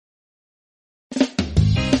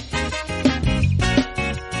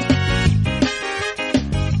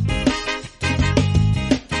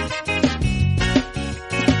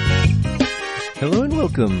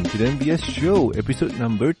Welcome to the MBS Show, episode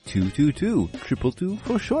number 222, 222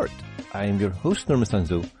 for short. I am your host, Norma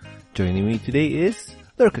Sanzo. Joining me today is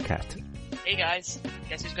Lurker Cat. Hey guys,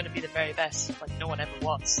 guess who's going to be the very best, like no one ever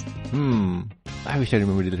was. I wish I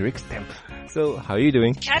remembered the lyrics. Damn. So, how are you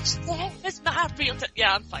doing? Catch them, it's not real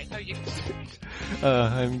yeah, I'm fine, how are you?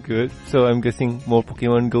 I'm good. So, I'm guessing more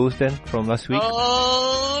Pokemon Go's then from last week?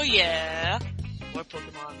 Oh yeah, more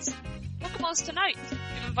Pokemons. Pokemon's tonight.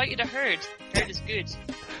 We've invited a herd. Herd is good.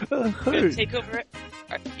 A We're herd? gonna take over it.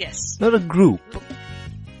 Yes. Not a group.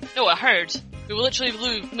 No, a herd. We will literally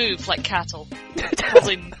move like cattle.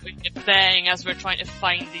 Probably moving and baying as we're trying to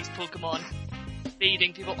find these Pokemon.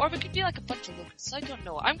 Feeding people. Or we could be like a bunch of locusts. I don't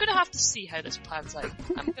know. I'm gonna have to see how this plans out.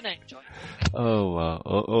 I'm gonna enjoy it. Oh, wow.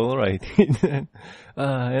 Alright.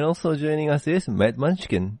 And also joining us is Mad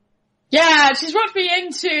Munchkin. Yeah, she's brought me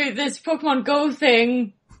into this Pokemon Go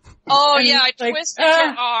thing. Oh And, yeah, I like, twisted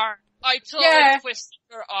your arm. I totally twisted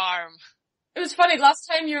your arm. It was funny, last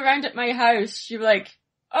time you were around at my house, you were like,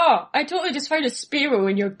 oh, I totally just found a Spearow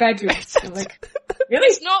in your bedroom. I'm like, really?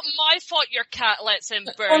 It's not my fault your cat lets in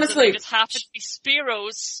birds. Honestly. And they just happen to be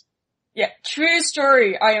Spearows. Yeah, true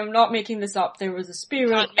story. I am not making this up. There was a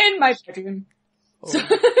Spearow in my bedroom. Oh. So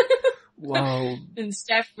Wow. and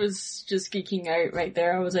Steph was just geeking out right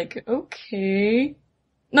there. I was like, okay.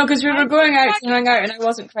 No, because we were going out to hang out and I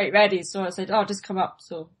wasn't quite ready, so I said, oh, just come up,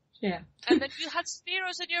 so, yeah. And then you had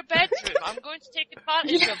Spearows in your bedroom. I'm going to take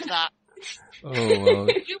advantage of that. Oh, wow.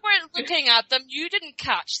 You weren't looking at them, you didn't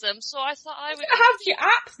catch them, so I thought I would... Have the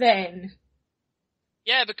app then.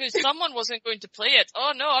 Yeah, because someone wasn't going to play it.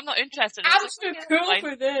 Oh no, I'm not interested. I'm too cool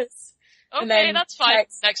for this. Okay, And then that's fine.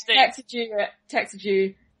 Next day. Texted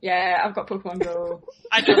you, yeah, I've got Pokemon Go.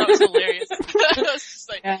 I know, that was hilarious. I was just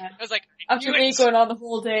like, Yeah. I was like, After me going on the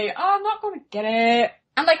whole day, oh, I'm not going to get it.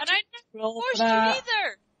 I'm like, and I didn't force you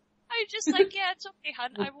either. I just like, yeah, it's okay,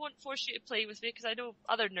 hun. I won't force you to play with me because I know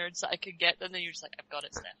other nerds that I could get. And then you're just like, I've got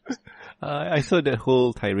it, Steph. I saw that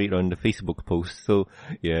whole tirade on the Facebook post, so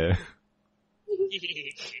yeah.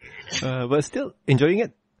 But still, enjoying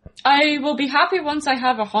it? I will be happy once I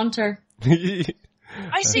have a Haunter.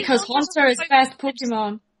 I see. Because Haunter is best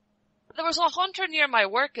Pokemon. There was a Haunter near my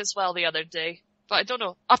work as well the other day. But I don't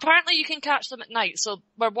know. Apparently you can catch them at night, so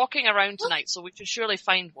we're walking around tonight, so we should surely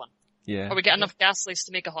find one. Yeah. Or we get enough gas leaks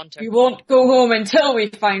to make a Haunter. We won't go home until we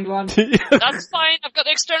find one. That's fine, I've got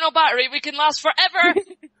the external battery, we can last forever!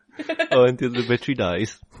 Oh, until the battery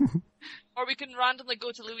dies. Or we can randomly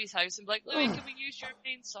go to Louie's house and be like, Louie, can we use your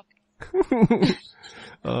main socket?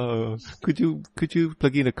 Could you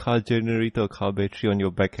plug in a car generator or car battery on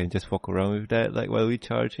your back and just walk around with that, like while we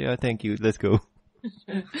charge? Yeah, thank you, let's go.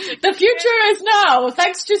 The future is now,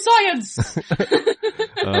 thanks to science!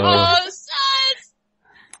 Oh, science!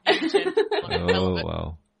 Oh,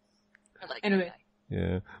 wow. I like Anyway. that guy.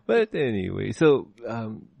 Yeah. But anyway, so,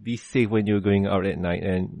 be safe when you're going out at night,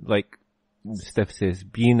 and like Steph says,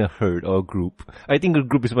 be in a herd or a group. I think a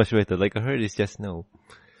group is much better, like a herd is just no.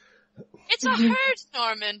 It's a herd,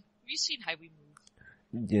 Norman. Have you seen how we move?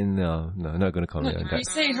 Yeah, no, not gonna comment on When you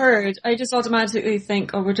that. say herd, I just automatically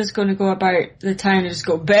think, oh, we're just going to go about the town and just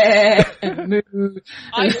go bah and move.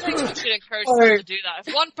 I think we should encourage people to do that.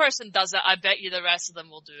 If one person does it, I bet you the rest of them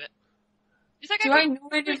will do it. You think Do I I could know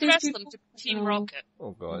any of these progress people? them to Team No. Rocket?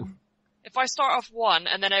 Oh god. If I start off one,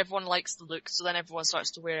 and then everyone likes the look, so then everyone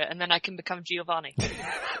starts to wear it, and then I can become Giovanni.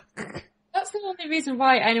 That's the only reason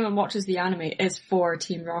why anyone watches the anime is for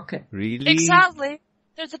Team Rocket. Really? Exactly.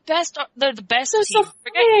 They're the best. They're the best They're team. so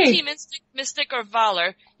Forget funny. Team Mystic or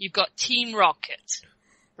Valor. You've got Team Rocket.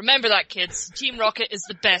 Remember that, kids. Team Rocket is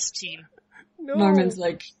the best team. No. Norman's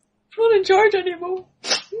like, I'm not in charge anymore.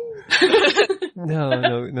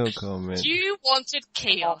 No comment. You wanted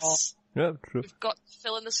chaos. No, true. We've got to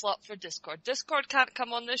fill in the slot for Discord. Discord can't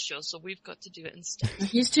come on this show, so we've got to do it instead.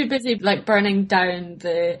 He's too busy, like, burning down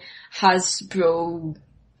the Hasbro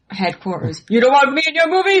headquarters. You don't want me in your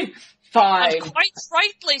movie? Fine. And quite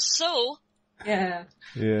rightly so. Yeah.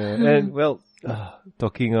 Yeah, and well,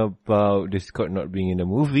 talking about Discord not being in the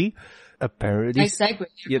movie, apparently... Nice segue.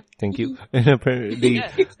 Yep, thank you. And apparently,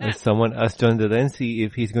 Yeah. someone asked John Delancey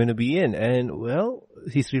if he's going to be in, and well,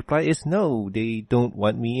 his reply is no, they don't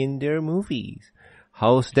want me in their movies.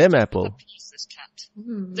 How's them, Apple? Appease this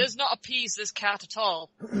cat. Does not appease this cat at all.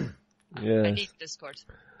 I Yeah. need Discord.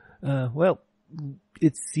 Well,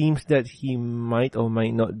 it seems that he might or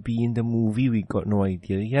might not be in the movie. We got no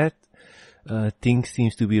idea yet. Things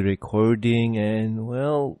seems to be recording, and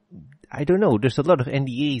well, I don't know. There's a lot of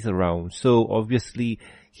NDAs around, so obviously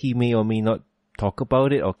he may or may not talk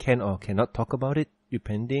about it, or can or cannot talk about it,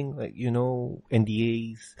 depending, like, you know,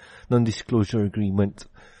 NDAs, non-disclosure agreement.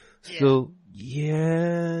 Yeah. So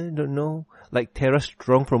Yeah, don't know. Like Tara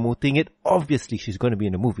Strong promoting it, obviously she's going to be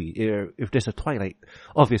in the movie. If there's a Twilight,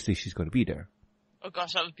 obviously she's going to be there. Oh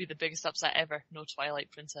gosh, that would be the biggest upset ever. No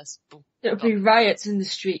Twilight Princess. Boom. There'll be riots in the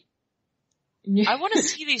street. I want to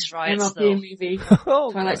see these riots MLP though. movie.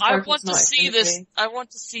 Oh, Twilight I Sparkle's want to not see in the this. movie. I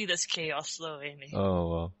want to see this chaos though, Amy. oh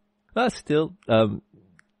well. But still,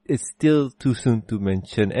 it's still too soon to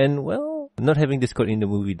mention. And well, not having Discord in the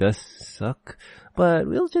movie does suck. But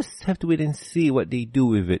we'll just have to wait and see what they do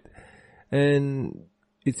with it. And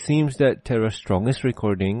it seems that Tara Strong is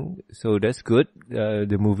recording, so that's good.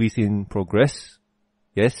 The movie's in progress.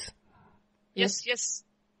 Yes? Yes.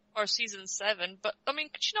 Or season 7, but I mean,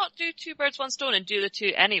 could you not do 2 birds, 1 stone and do the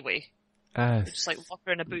 2 anyway? Just like lock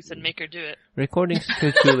her in a booth and make her do it. Recording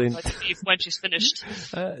schedule in... Like when she's finished.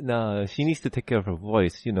 No, she needs to take care of her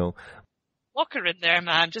voice, you know. Lock her in there,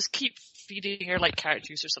 man. Just keep feeding her like carrot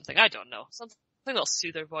juice or something. I don't know. Something that'll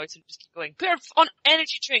soothe her voice and just keep going. Put her on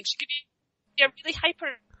energy drinks. She could be a really hyper.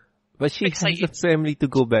 But she excited. has a family to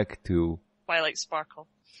go back to. Twilight Sparkle.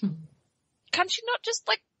 Can she not just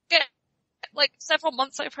like get like several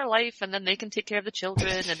months out of her life and then they can take care of the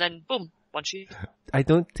children and then boom, once she... I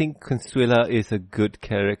don't think Consuela is a good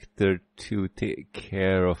character to take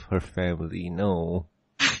care of her family, no.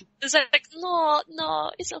 It's like,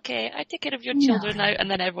 no, it's okay. I take care of your children now.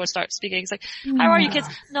 And then everyone starts speaking. It's like, how are you kids?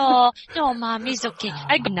 No, Mom, it's okay.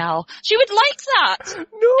 I go now. She would like that.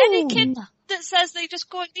 No! Any kid that says they just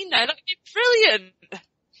go and clean now, that would be brilliant.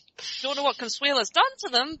 Don't know what Consuela's done to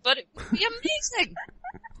them, but it would be amazing.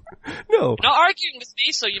 No. You're not arguing with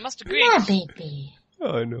me, so you must agree. Yeah, baby.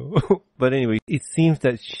 Oh no. But anyway, it seems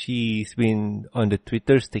that she's been on the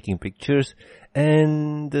Twitters taking pictures,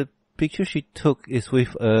 and the picture she took is with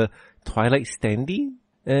a Twilight standee,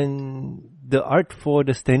 and the art for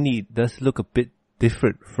the standee does look a bit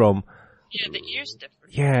different from... Yeah, the ear's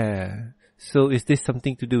different. Yeah. So is this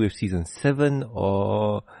something to do with season 7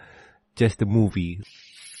 or just the movie?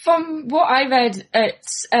 From what I read,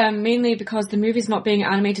 it's mainly because the movie's not being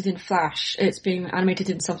animated in Flash. It's being animated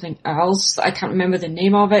in something else. I can't remember the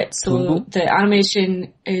name of it. So Toonboom? the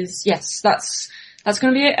animation is, yes, that's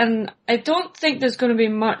going to be it. And I don't think there's going to be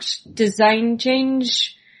much design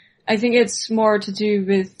change. I think it's more to do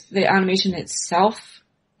with the animation itself.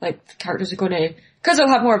 Like, the characters are going to, because they'll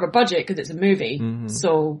have more of a budget because it's a movie. Mm-hmm.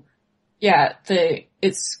 So, yeah,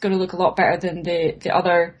 it's going to look a lot better than the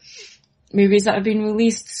other movies that have been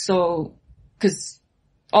released. So, because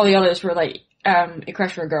all the others were like,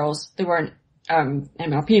 Equestria Girls. They weren't,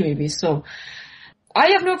 MLP movies. So,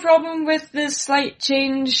 I have no problem with this slight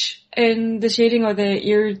change in the shading or the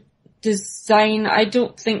ear design. I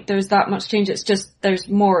don't think there's that much change. It's just there's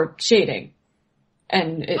more shading.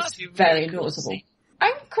 And it's very noticeable.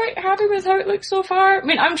 I'm quite happy with how it looks so far. I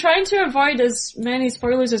mean, I'm trying to avoid as many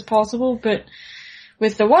spoilers as possible, but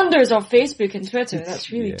with the wonders of Facebook and Twitter, that's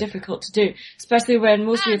really difficult to do. Especially when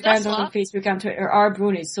most of your friends on Facebook and Twitter are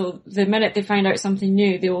bronies, so the minute they find out something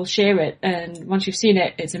new, they will share it, and once you've seen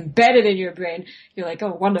it, it's embedded in your brain. You're like,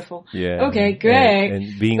 oh, wonderful. Yeah. Okay, great.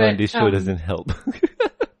 And being on this show doesn't help.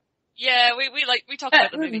 Yeah, we talk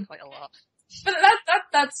about the movie quite a lot. But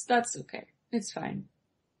that's okay. It's fine.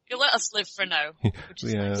 You let us live for now, which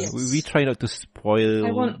is nice. Yes. We try not to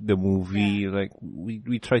spoil the movie. Like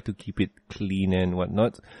we try to keep it clean and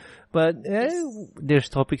whatnot. But there's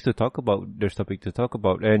topics to talk about.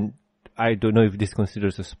 And I don't know if this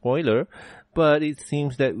considers a spoiler, but it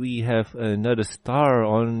seems that we have another star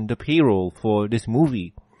on the payroll for this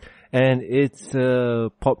movie, and it's a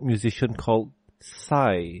pop musician called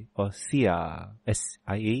Sia or Sia,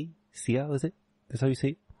 S-I-A, Sia, was it? That's how you say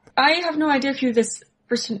it? I have no idea who this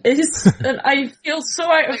person is, and I feel so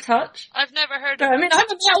out of touch. I've never heard But, of I mean, I'm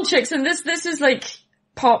a metal chicks, and this is like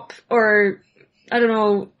pop, or I don't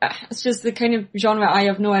know, it's just the kind of genre I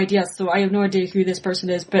have no idea, so I have no idea who this person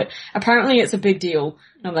is, but apparently it's a big deal.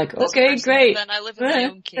 And I'm like, okay, great. Then I live in my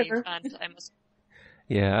own cave, and I must...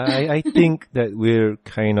 Yeah, I think that we're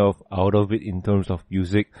kind of out of it in terms of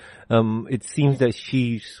music. It seems that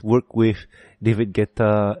she's worked with David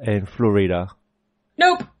Guetta and Florida.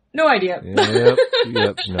 Nope, no idea.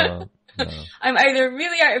 Yep, no. I'm either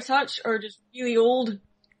really out of touch or just really old.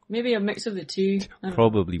 Maybe a mix of the two.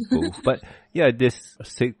 Probably both. But yeah, this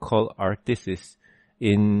so-called artist is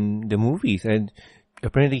in the movies, and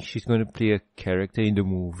apparently she's going to play a character in the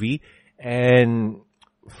movie. And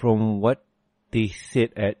from what they said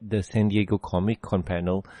at the San Diego Comic Con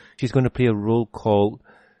panel, she's going to play a role called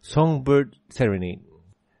Songbird Serenade.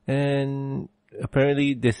 And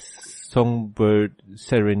apparently this Songbird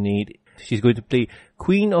Serenade, she's going to play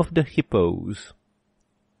Queen of the Hippos.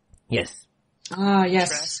 Yes. Ah,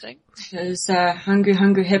 yes. Interesting. Those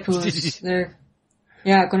hungry hippos. They're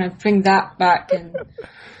gonna bring that back and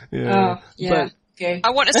okay.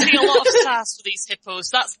 I want to see a lot of sass for these hippos.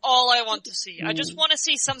 That's all I want to see. I just want to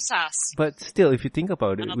see some sass. But still, if you think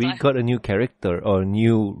about it, we got a new character or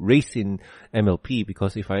new race in MLP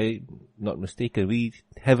because if I'm not mistaken, we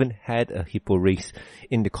haven't had a hippo race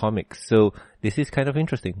in the comics. So this is kind of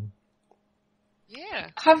interesting. Yeah.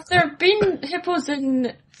 Have there been hippos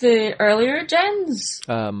in the earlier gens?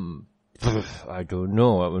 I don't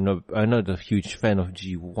know. I'm not a huge fan of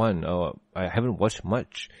G1. I haven't watched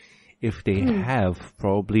much. If they have,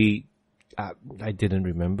 probably, I didn't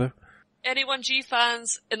remember. Anyone G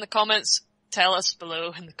fans in the comments, tell us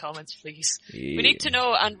below in the comments, please. Yeah. We need to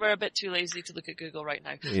know, and we're a bit too lazy to look at Google right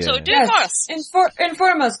now. Yeah. So do it for us.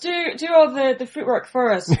 Inform us. Do all the footwork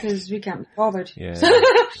for us, because we can't be bothered. Yeah.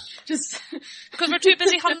 Just because we're too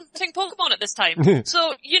busy hunting Pokemon at this time.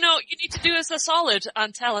 So, you need to do us a solid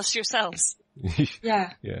and tell us yourselves.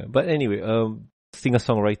 Yeah. Yeah. But anyway,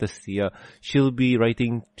 singer-songwriter Sia, she'll be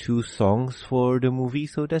writing 2 songs for the movie,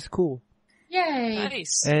 so that's cool. Yay.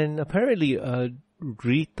 Nice. And apparently,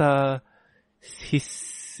 Rita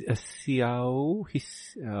Hsiao,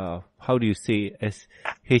 how do you say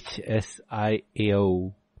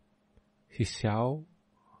Hsiao? Hsiao?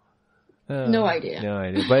 No idea. No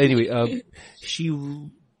idea. But anyway, I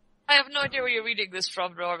have no idea where you're reading this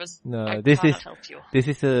from, Norvis. No, this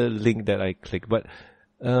is a link that I clicked, but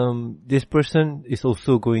this person is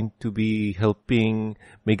also going to be helping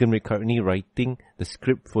Megan McCartney writing the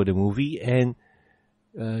script for the movie, and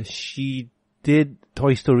she did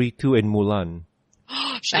Toy Story 2 and Mulan.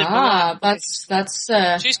 She did Mulan.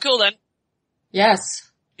 That's she's cool then.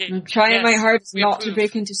 Yes. I'm trying my hardest not to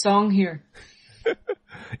break into song here.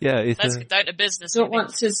 Yeah, let's get down to business. Don't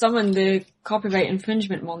want to summon the copyright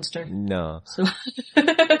infringement monster. No. So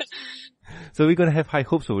we're gonna have high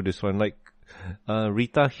hopes over this one. Like,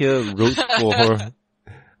 Rita here wrote for her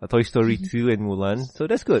Toy Story 2 and Mulan, so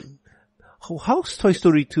that's good. How's Toy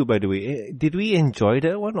Story 2, by the way? Did we enjoy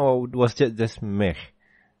that one, or was it just meh?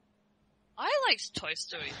 I liked Toy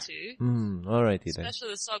Story 2. Alrighty then. Especially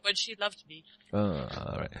the song When She Loved Me.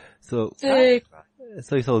 Alright. So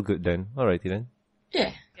it's all good then. Alrighty then.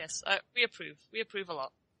 Yeah. Yes, we approve. We approve a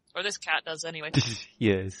lot. Or this cat does anyway.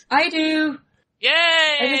 Yes. I do.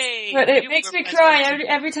 Yay! But it makes me cry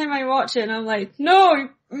every time I watch it, and I'm like, no,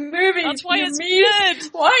 movie. That's why it's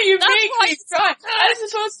good. Why are you making me cry? So I'm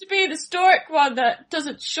supposed to be the stoic one that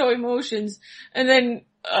doesn't show emotions, and then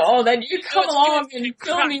you come along and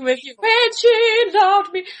fill me with you. When she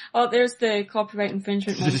loved me. Oh, there's the copyright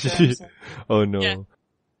infringement monster. Oh no. Yeah.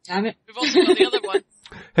 Damn it. We've also got the other one.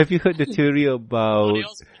 Have you heard the theory about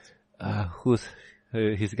who's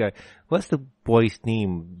his guy? What's the boy's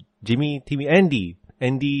name? Timmy, Andy.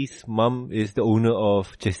 Andy's mom is the owner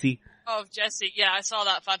of Jessie. Oh, Jessie. Yeah, I saw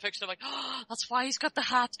that fan fiction. I'm like, that's why he's got the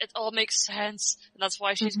hat. It all makes sense. And that's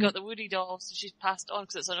why she's got the Woody doll. So she's passed on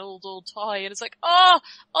because it's an old toy. And it's like, all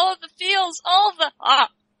of the feels, all of the,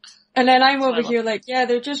 And then I'm over here like, yeah,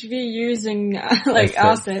 they're just reusing,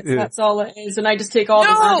 assets. Yeah. That's all it is. And I just take all the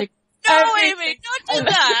magic. No, Amy, don't do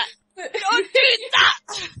that. Don't do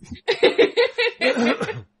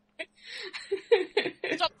that.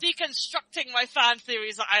 Stop deconstructing my fan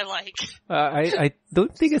theories that I like. I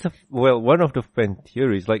don't think it's one of the fan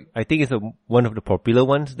theories. Like, I think it's one of the popular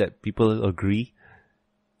ones that people agree.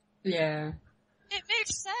 Yeah. It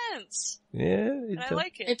makes sense. Yeah. I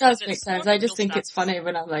like it. It does make sense. I just think it's funny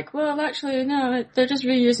when I'm like, well, actually, no, they're just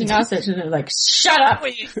reusing assets, and they're like, shut up!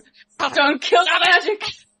 Don't kill the magic!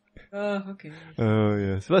 Oh, okay. Oh,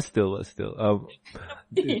 yes. But still. That's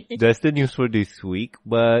the news for this week,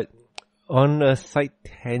 but on a side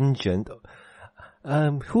tangent,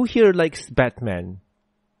 who here likes Batman?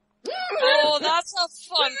 Oh, that's a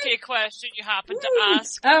funky question you happen to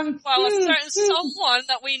ask. Well, a certain someone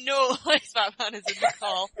that we know likes Batman is in the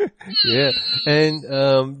call. Yeah.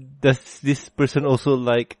 And, does this person also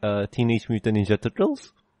like, Teenage Mutant Ninja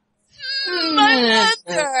Turtles? My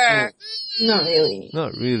answer! Not really.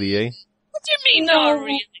 Not really, eh? What do you mean, not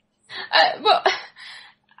really? Well,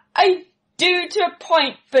 I do to a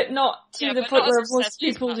point, but not to the point where most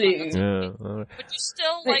people do. Yeah, alright. But you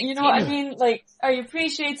still like, you know what I mean? Like, I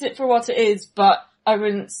appreciate it for what it is, but I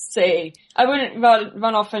wouldn't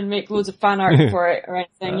run off and make loads of fan art for it or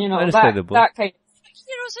anything, you know, that kind of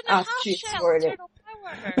attitude toward it.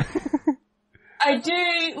 I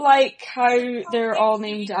do like how they're all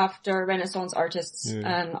named after Renaissance artists,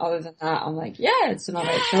 and other than that, I'm like, yeah, it's an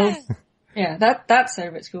alright show. Yeah, that side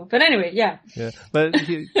of it's cool. But anyway, yeah. Yeah, but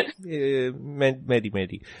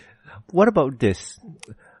Maddie, what about this?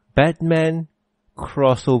 Batman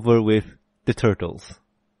crossover with the the Turtles?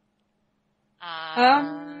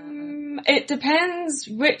 It depends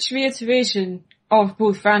which reiteration of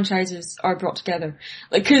both franchises are brought together.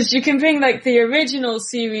 Like, cause you can bring like the original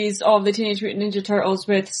series of the Teenage Mutant Ninja Turtles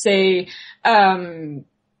with, say, Brave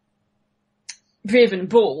and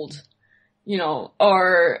Bold, you know,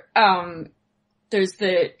 or, there's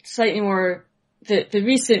the slightly more, the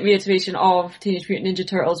recent reiteration of Teenage Mutant Ninja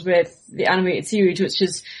Turtles with the animated series, which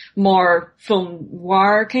is more film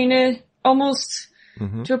noir kinda, almost,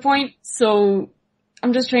 to a point. So,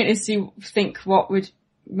 I'm just trying to think what would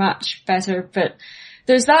match better, but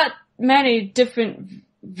there's that many different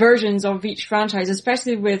versions of each franchise,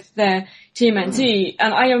 especially with TMNT,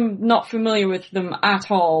 and I am not familiar with them at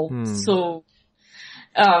all, so,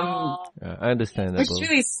 I understand that. It's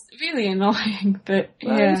really, really annoying, but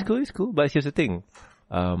well, yeah. It's cool, but here's the thing.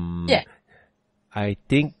 I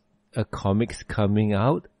think a comic's coming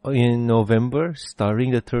out in November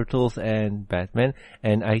starring the Turtles and Batman,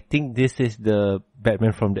 and I think this is the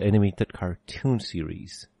Batman from the animated cartoon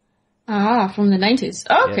series. From the 90s.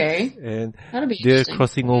 Okay. Yes. And that'll be they're interesting.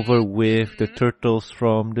 crossing over with the Turtles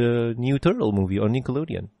from the new Turtle movie on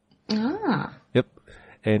Nickelodeon. Yep.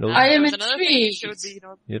 And I am There's another thing that intrigued. showed me, you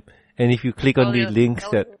know, Yep. And if you click on the links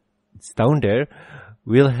that's down there,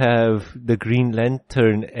 we'll have the Green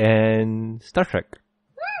Lantern and Star Trek.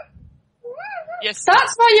 yes.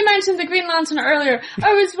 That's why you mentioned the Green Lantern earlier.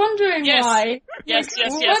 I was wondering Yes. why. Yes,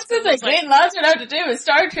 yes, What yes. does the Green Lantern have to do with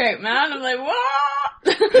Star Trek, man? I'm like, what?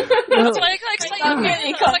 That's why I got excited. I'm I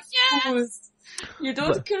getting was like, yes! confused. You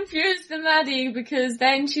don't confuse the Maddie, because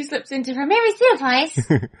then she slips into her Mary Sue voice,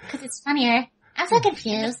 because it's funnier. I'm so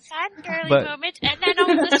confused. Fangirly But- moment, and then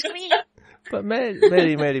on the screen. But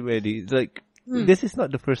Mary, like, this is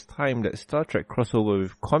not the first time that Star Trek crossover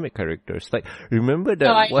with comic characters. Like, remember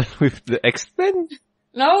that one with the X-Men?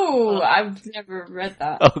 No, I've never read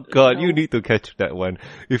that. Oh god, No. you need to catch that one.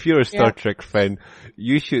 If you're a Star Trek fan,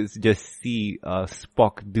 you should just see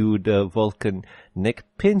Spock do the Vulcan neck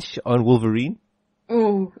pinch on Wolverine.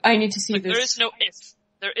 Oh, I need to see Like, this. there is no if.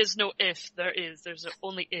 There is no if. There is. There's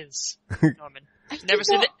only is. Norman. Never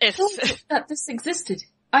say the if. That this existed.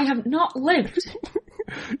 I have not lived.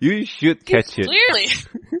 You should catch it. Clearly.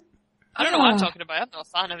 I don't know what I'm talking about. I'm not a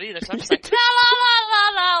fan of it either, so I'm just like, la la la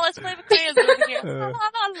la la, let's play with crayons over here. La la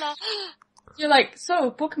la la. You're like,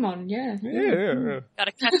 so, Pokemon, yeah. Yeah.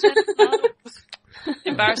 Gotta catch it.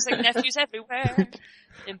 Embarrassing nephews everywhere.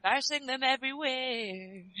 Embarrassing them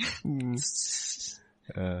everywhere.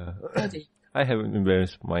 Bloody. I haven't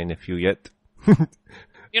embarrassed my nephew yet.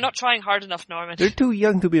 You're not trying hard enough, Norman. They're too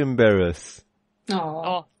young to be embarrassed.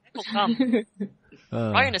 Oh, it'll come.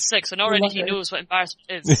 Ryan is 6 and already Love he it. knows what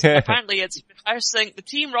embarrassment is. Yeah. Apparently it's embarrassing the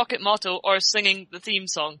Team Rocket motto or singing the theme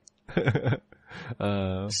song.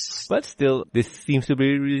 But still, this seems to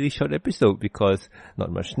be a really short episode because not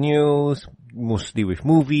much news, mostly with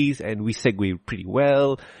movies, and we segue pretty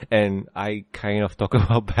well, and I kind of talk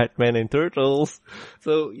about Batman and Turtles.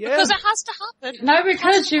 So, yeah. Because it has to happen. Now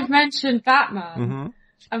because you've mentioned Batman, Mm-hmm.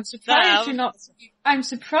 I'm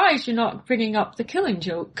surprised you're not bringing up The Killing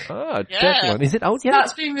Joke. That Yeah. one. Is it out yet?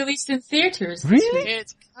 That's being released in theaters this Really? week.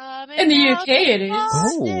 It's coming In the out UK it is.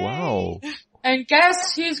 Oh, Monday. wow. And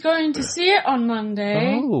guess who's going to see it on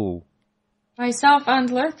Monday? Oh, Myself and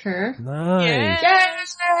Lurker. nice.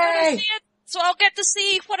 Yay! See it, so I'll get to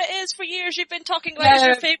see what it is for years you've been talking about as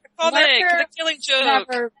your favorite comic, Lurker The Killing Joke.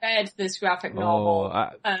 Never read this graphic Oh, novel.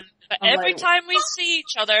 And But I'm every like, time we see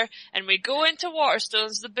each other and we go into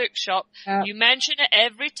Waterstones, the bookshop, Yeah. you mention it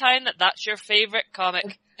every time that that's your favorite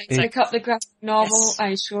comic. I pick up the graphic novel, Yes.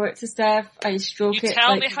 I show it to Steph, I stroke You it.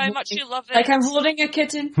 tell like me I'm how much holding- you love it. Like I'm holding a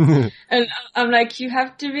kitten. And I'm like, you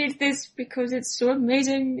have to read this because it's so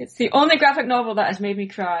amazing. It's the only graphic novel that has made me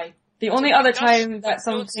cry. The only other time that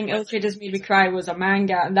something spoil it. illustrated has made me cry was a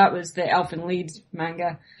manga, and that was the Elfin Lead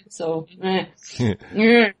manga. So,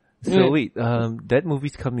 So wait, that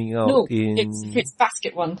movie's coming out No, in... it's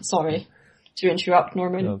Basket one, sorry. To interrupt,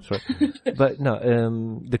 Norman. No, I'm sorry. But no,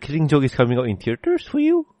 The Killing Joke is coming out in theaters for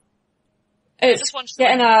you? It's Just watched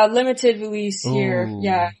getting a limited release here, Oh.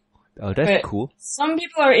 yeah. Oh, that's But- cool. Some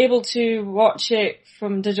people are able to watch it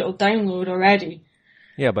from digital download already.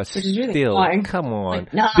 Yeah, but Which is really still, annoying. come on.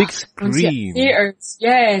 Like, nah, Big Don't see it in screen. Theaters,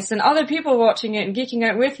 yes, and other people watching it and geeking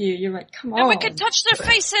out with you. You're like, come on. And we can touch their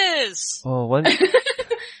faces! Oh, one...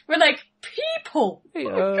 We're like, people! Hey,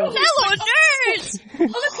 Hello, nerds!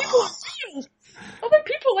 Other people are real! Other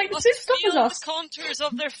people like the Must same stuff feel as the us. contours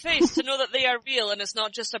of their face to know that they are real and it's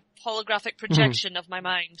not just a holographic projection of my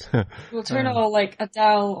mind. We'll turn all like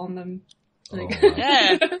Adele on them. Like, Oh.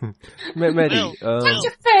 Yeah. Maddie, touch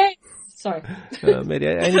your face! Sorry. Maddie,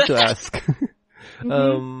 I need to ask.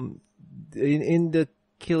 in the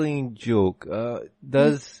Killing Joke,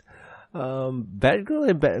 does Batgirl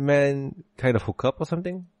and Batman kind of hook up or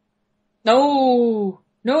something? No,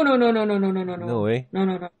 no, no, no, no, no, no, no, no, No way. no,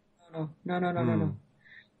 no, no, no, no, no, no, no, no.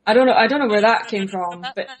 I don't know where that came from,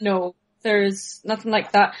 but no, there's nothing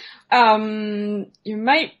like that. You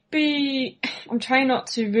might be, I'm trying not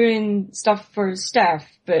to ruin stuff for Steph,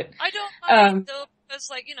 but I don't mind though, because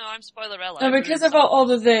I'm spoilerella. no, because of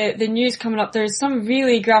all of the news coming up, there's some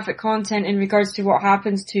really graphic content in regards to what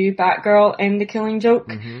happens to Batgirl in The Killing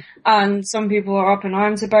Joke, and some people are up in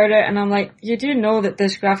arms about it, and I'm like, you do know that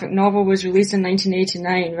this graphic novel was released in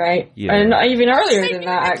 1989, right? Yeah. And even earlier than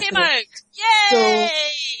that, actually. It came out. Yay!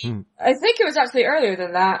 So, I think it was actually earlier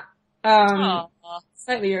than that.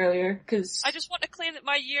 Slightly earlier, because I just want to claim that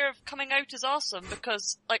my year of coming out is awesome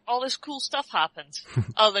because, all this cool stuff happened.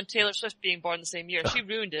 Other than Taylor Swift being born the same year. She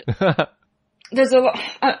ruined it. there's a lot,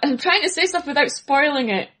 I'm trying to say stuff without spoiling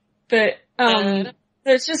it, but,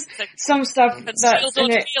 there's just some stuff that's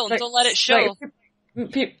don't in it. feel, don't let it show.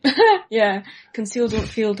 Yeah. Conceal, don't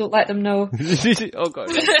feel, don't let them know. Oh god.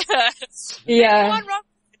 Yeah. One wrong,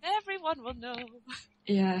 everyone will know.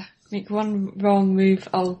 Yeah. Make one wrong move,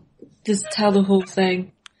 I'll just tell the whole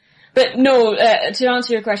thing. But no, to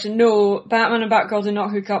answer your question, no, Batman and Batgirl do not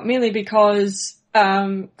hook up, mainly because,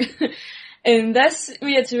 in this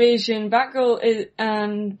reiteration, Batgirl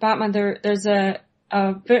and Batman, there's a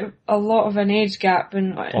lot of an age gap,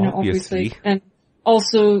 and obviously, and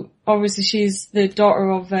also, obviously she's the daughter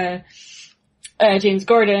of, James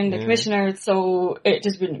Gordon, the commissioner, so it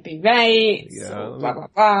just wouldn't be right, so blah, blah,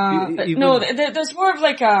 blah. But no, there's more of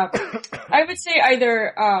I would say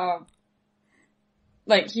either,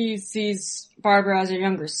 he sees Barbara as a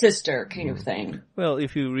younger sister kind of thing. Well,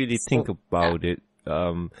 if you really think about it,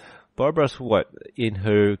 Barbara's in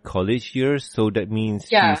her college years, so that means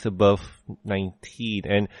she's above 19,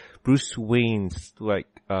 and Bruce Wayne's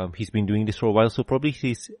he's been doing this for a while, so probably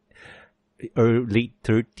he's late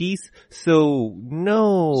 30s, so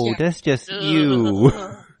no, that's just you.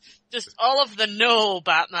 Just all of the no,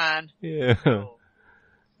 Batman. Yeah.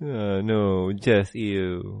 No, just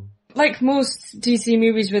you. Like most DC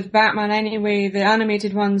movies with Batman anyway, the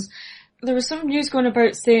animated ones, there was some news going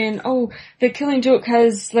about saying, The Killing Joke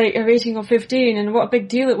has a rating of 15 and what a big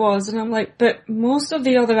deal it was, and I'm like, but most of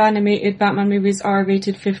the other animated Batman movies are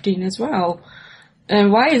rated 15 as well. And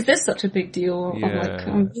why is this such a big deal? Yeah.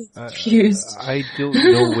 I'm confused. I don't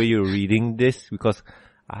know where you're reading this because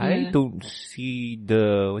I don't see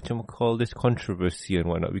this controversy and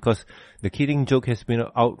whatnot, because The Killing Joke has been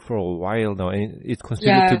out for a while now, and it's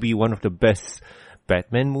considered to be one of the best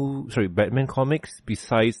Batman comics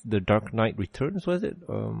besides The Dark Knight Returns, was it?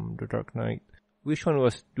 The Dark Knight. Which one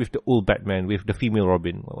was with the old Batman, with the female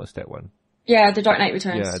Robin? What was that one? Yeah, The Dark Knight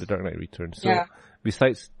Returns. Yeah, The Dark Knight Returns. So,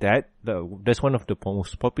 besides that, that's one of the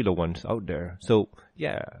most popular ones out there. So,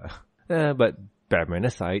 yeah. But Batman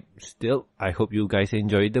aside, still, I hope you guys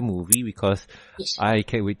enjoyed the movie, because I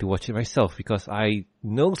can't wait to watch it myself, because I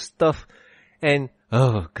know stuff, and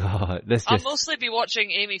oh god, I'll mostly be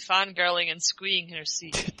watching Amy fangirling and squeeing in her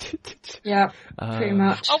seat. Yeah, pretty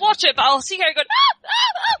much. I'll watch it, but I'll see her going,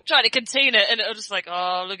 trying to contain it, and it'll just look at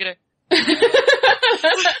her.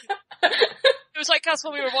 It was like us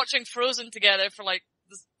when we were watching Frozen together for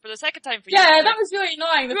the second time for you. Yeah, that was really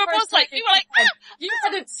annoying. We were both you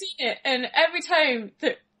hadn't seen it, and every time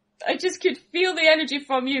that I just could feel the energy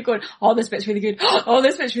from you going, oh, this bit's really good. Oh,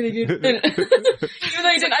 this bit's really good. And even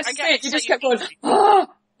though you didn't actually say it, you just kept going,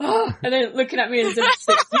 and then looking at me as if,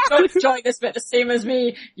 you don't enjoy this bit the same as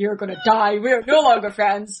me, you're gonna die. We're no longer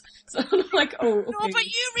friends. So I'm like, okay. No, but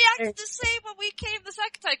you reacted the same when we came the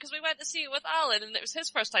second time, because we went to see it with Alan, and it was his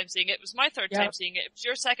first time seeing it, it was my third time seeing it, it was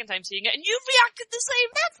your second time seeing it, and you reacted the same.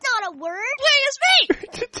 That's not a word. Wait, it's me!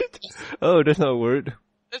 Oh, that's not a word.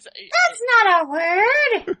 That's not a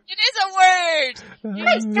word! It is a word!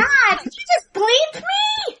 My god, did you just bleep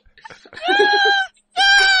me?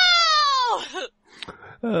 No!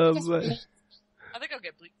 But I think I'll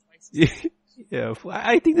get bleeped twice. Yeah,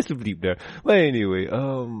 I think there's a bleep there. But anyway,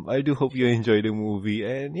 I do hope you enjoy the movie,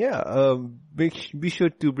 and be sure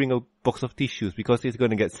to bring a box of tissues, because it's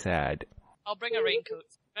gonna get sad. I'll bring a raincoat.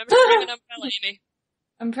 Remember to bring an umbrella, Amy.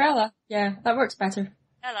 Umbrella? Yeah, that works better.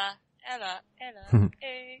 Ella.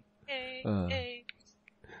 Hey.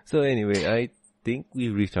 So anyway, I think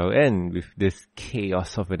we've reached our end with this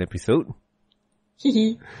chaos of an episode.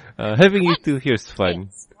 Having you two here is fun.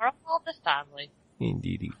 Yes, we're all the family.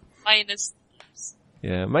 Indeed. Minus thieves.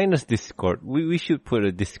 Yeah, minus Discord. We should put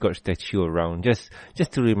a Discord statue around, just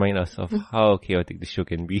to remind us of how chaotic the show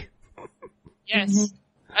can be. Yes.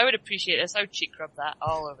 I would appreciate this. I would cheek rub that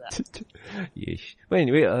all over that. Yes. But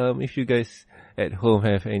anyway, if you guys at home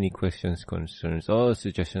have any questions, concerns, or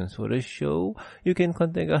suggestions for the show, you can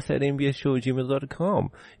contact us at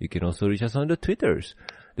mbsshowgmail.com. You can also reach us on the Twitters.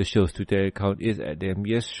 The show's Twitter account is at the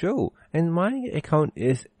MBS Show, and my account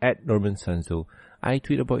is at Norman Sanzo. I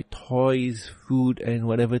tweet about toys, food, and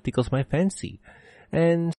whatever tickles my fancy.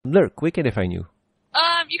 And Lurk, where can I find you?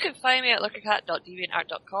 You can find me at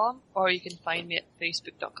lurkercat.deviantart.com, or you can find me at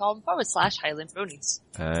facebook.com/Highland Bronies.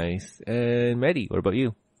 Nice. And Maddie, what about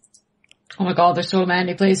you? Oh my god, there's so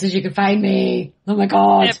many places you can find me. Oh my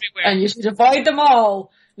god. Everywhere. And you should avoid them all.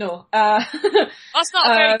 No, That's not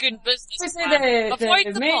a very good business plan.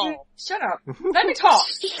 Avoid them all. Shut up. Let me talk.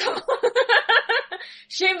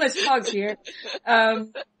 Shameless plug here.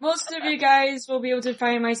 Most of you guys will be able to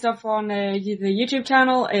find my stuff on the YouTube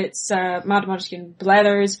channel. It's Mad Munchkin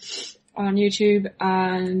Blethers on YouTube,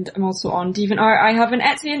 and I'm also on DeviantArt. I have an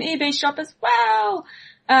Etsy and eBay shop as well.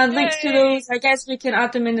 And links to those, I guess we can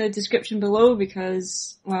add them in the description below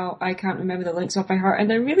because, well, I can't remember the links off by heart and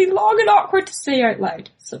they're really long and awkward to say out loud.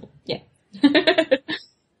 So, yeah.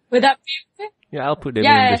 Would that be okay? Yeah, I'll put them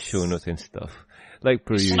in the show notes and stuff. Like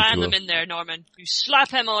per usual. Slam them in there, Norman. You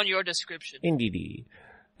slap him on your description. Indeed.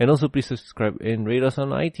 And also please subscribe and rate us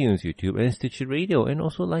on iTunes, YouTube, and Stitcher Radio, and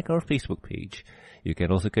also like our Facebook page. You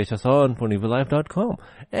can also catch us on ponyvillelive.com.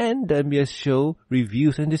 And the MBS Show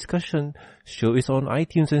reviews and discussion show is on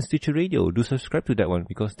iTunes and Stitcher Radio. Do subscribe to that one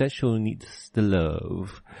because that show needs the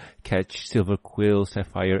love. Catch Silver Quill,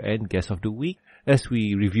 Sapphire, and Guest of the Week as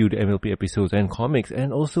we review the MLP episodes and comics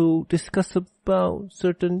and also discuss about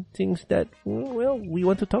certain things that, well, we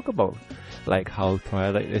want to talk about. Like how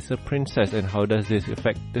Twilight is a princess and how does this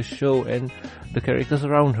affect the show and the characters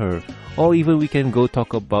around her. Or even we can go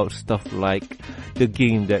talk about stuff like the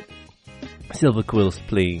game that Silver Quill's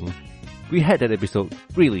playing. We had that episode.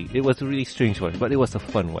 Really, it was a really strange one, but it was a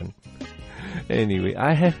fun one. Anyway,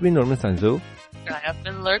 I have been Norman Sanzo. I have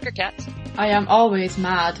been Lurker Cat. I am always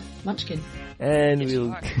Mad Munchkin. And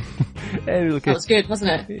we'll That was good,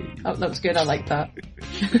 wasn't it? Oh, that was good, I like that.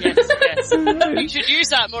 Yes. You should use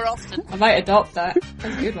that more often. I might adopt that.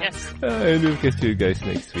 That's a good one. Yes. and we'll catch you guys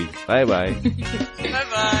next week. Bye bye. Bye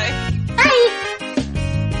bye.